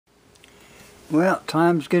Well,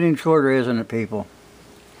 time's getting shorter, isn't it, people?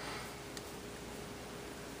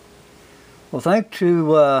 Well, thanks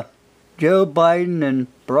to Joe Biden and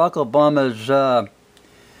Barack Obama's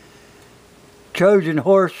Trojan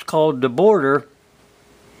horse called the border,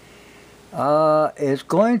 it's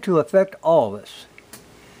going to affect all of us.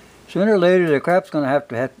 Sooner or later, the crap's going to have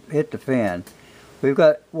to hit the fan. We've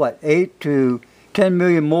got, what, 8 to 10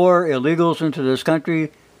 million more illegals into this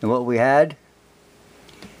country than what we had.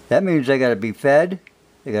 That means they got to be fed,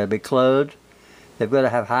 they got to be clothed, they've got to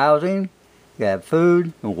have housing, they got to have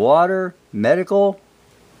food, water, medical.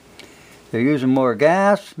 They're using more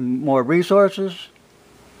gas, more resources.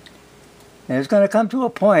 And it's going to come to a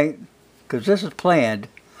point, because this is planned,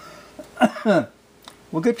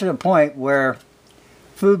 we'll get to the point where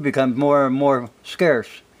food becomes more and more scarce.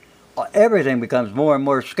 Everything becomes more and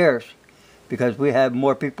more scarce because we have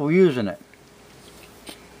more people using it.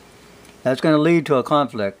 That's going to lead to a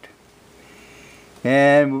conflict.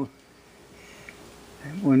 And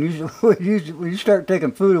when you start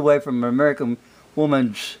taking food away from an American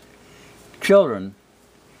woman's children,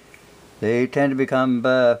 they tend to become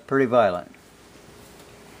pretty violent.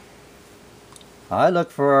 I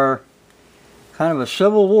look for kind of a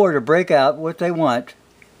civil war to break out, what they want.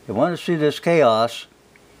 They want to see this chaos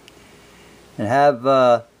and have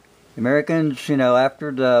Americans, you know,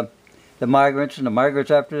 after the migrants and the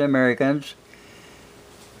migrants after the Americans.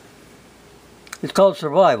 It's called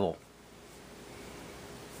survival.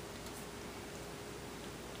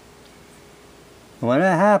 When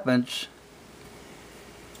that happens,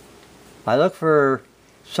 I look for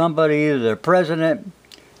somebody, either the president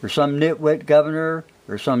or some nitwit governor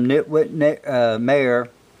or some nitwit mayor.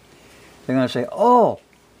 They're going to say, oh,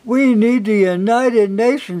 we need the United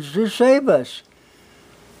Nations to save us.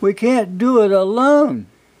 We can't do it alone.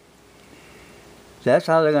 That's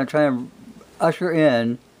how they're going to try and usher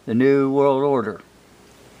in the New World Order.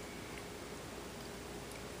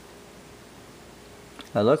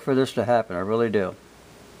 I look for this to happen, I really do.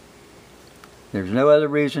 There's no other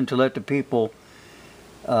reason to let the people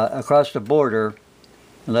across the border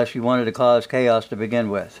unless you wanted to cause chaos to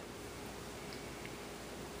begin with.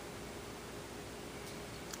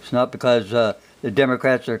 It's not because the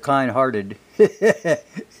Democrats are kind-hearted.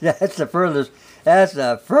 That's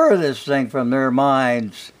the furthest thing from their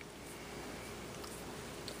minds.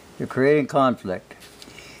 They're creating conflict.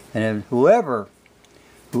 And if whoever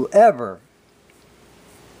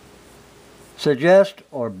suggests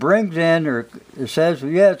or brings in or says,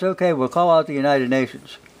 well, yeah, it's okay, we'll call out the United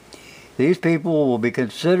Nations, these people will be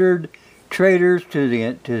considered traitors to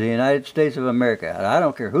the United States of America. And I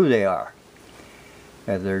don't care who they are.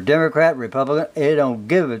 If they're Democrat, Republican, they don't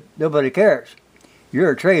give it. Nobody cares.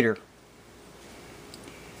 You're a traitor.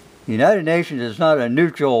 The United Nations is not a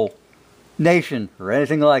neutral nation or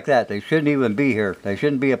anything like that. They shouldn't even be here. They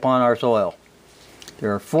shouldn't be upon our soil.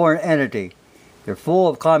 They're a foreign entity. They're full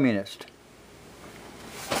of communists.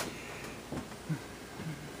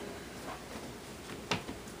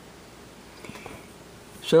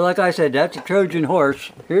 So like I said, that's a Trojan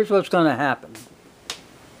horse. Here's what's going to happen.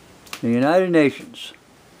 The United Nations.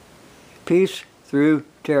 Peace through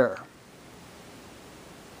terror.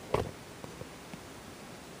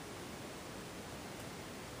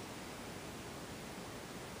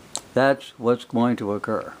 That's what's going to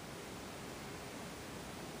occur.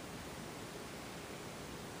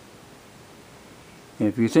 And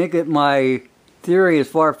if you think that my theory is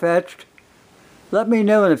far-fetched, let me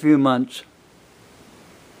know in a few months.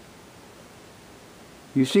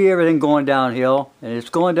 You see everything going downhill, and it's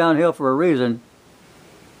going downhill for a reason.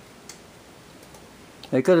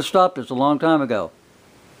 They could have stopped us a long time ago.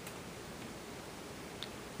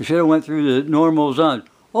 You should have went through the normal zones.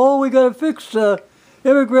 Oh, we got to fix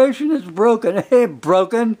immigration. It's broken. It ain't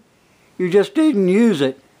broken. You just didn't use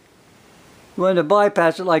it. You wanted to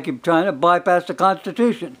bypass it like you're trying to bypass the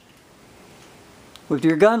Constitution with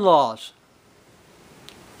your gun laws.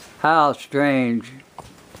 How strange.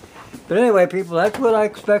 But anyway, people, that's what I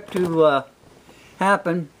expect to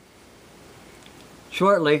happen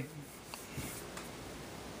shortly.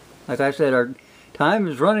 Like I said, our time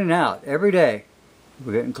is running out every day.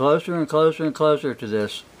 We're getting closer and closer and closer to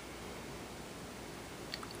this.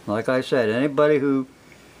 Like I said, anybody who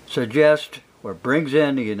suggests or brings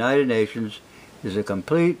in the United Nations is a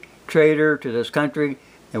complete traitor to this country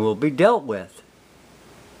and will be dealt with.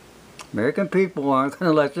 American people aren't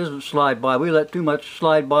going to let this slide by. We let too much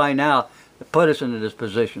slide by now to put us into this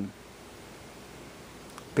position.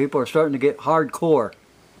 People are starting to get hardcore.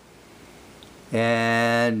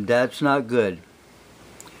 And that's not good.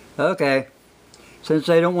 Okay. Since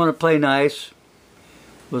they don't want to play nice,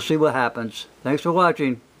 we'll see what happens. Thanks for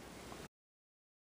watching.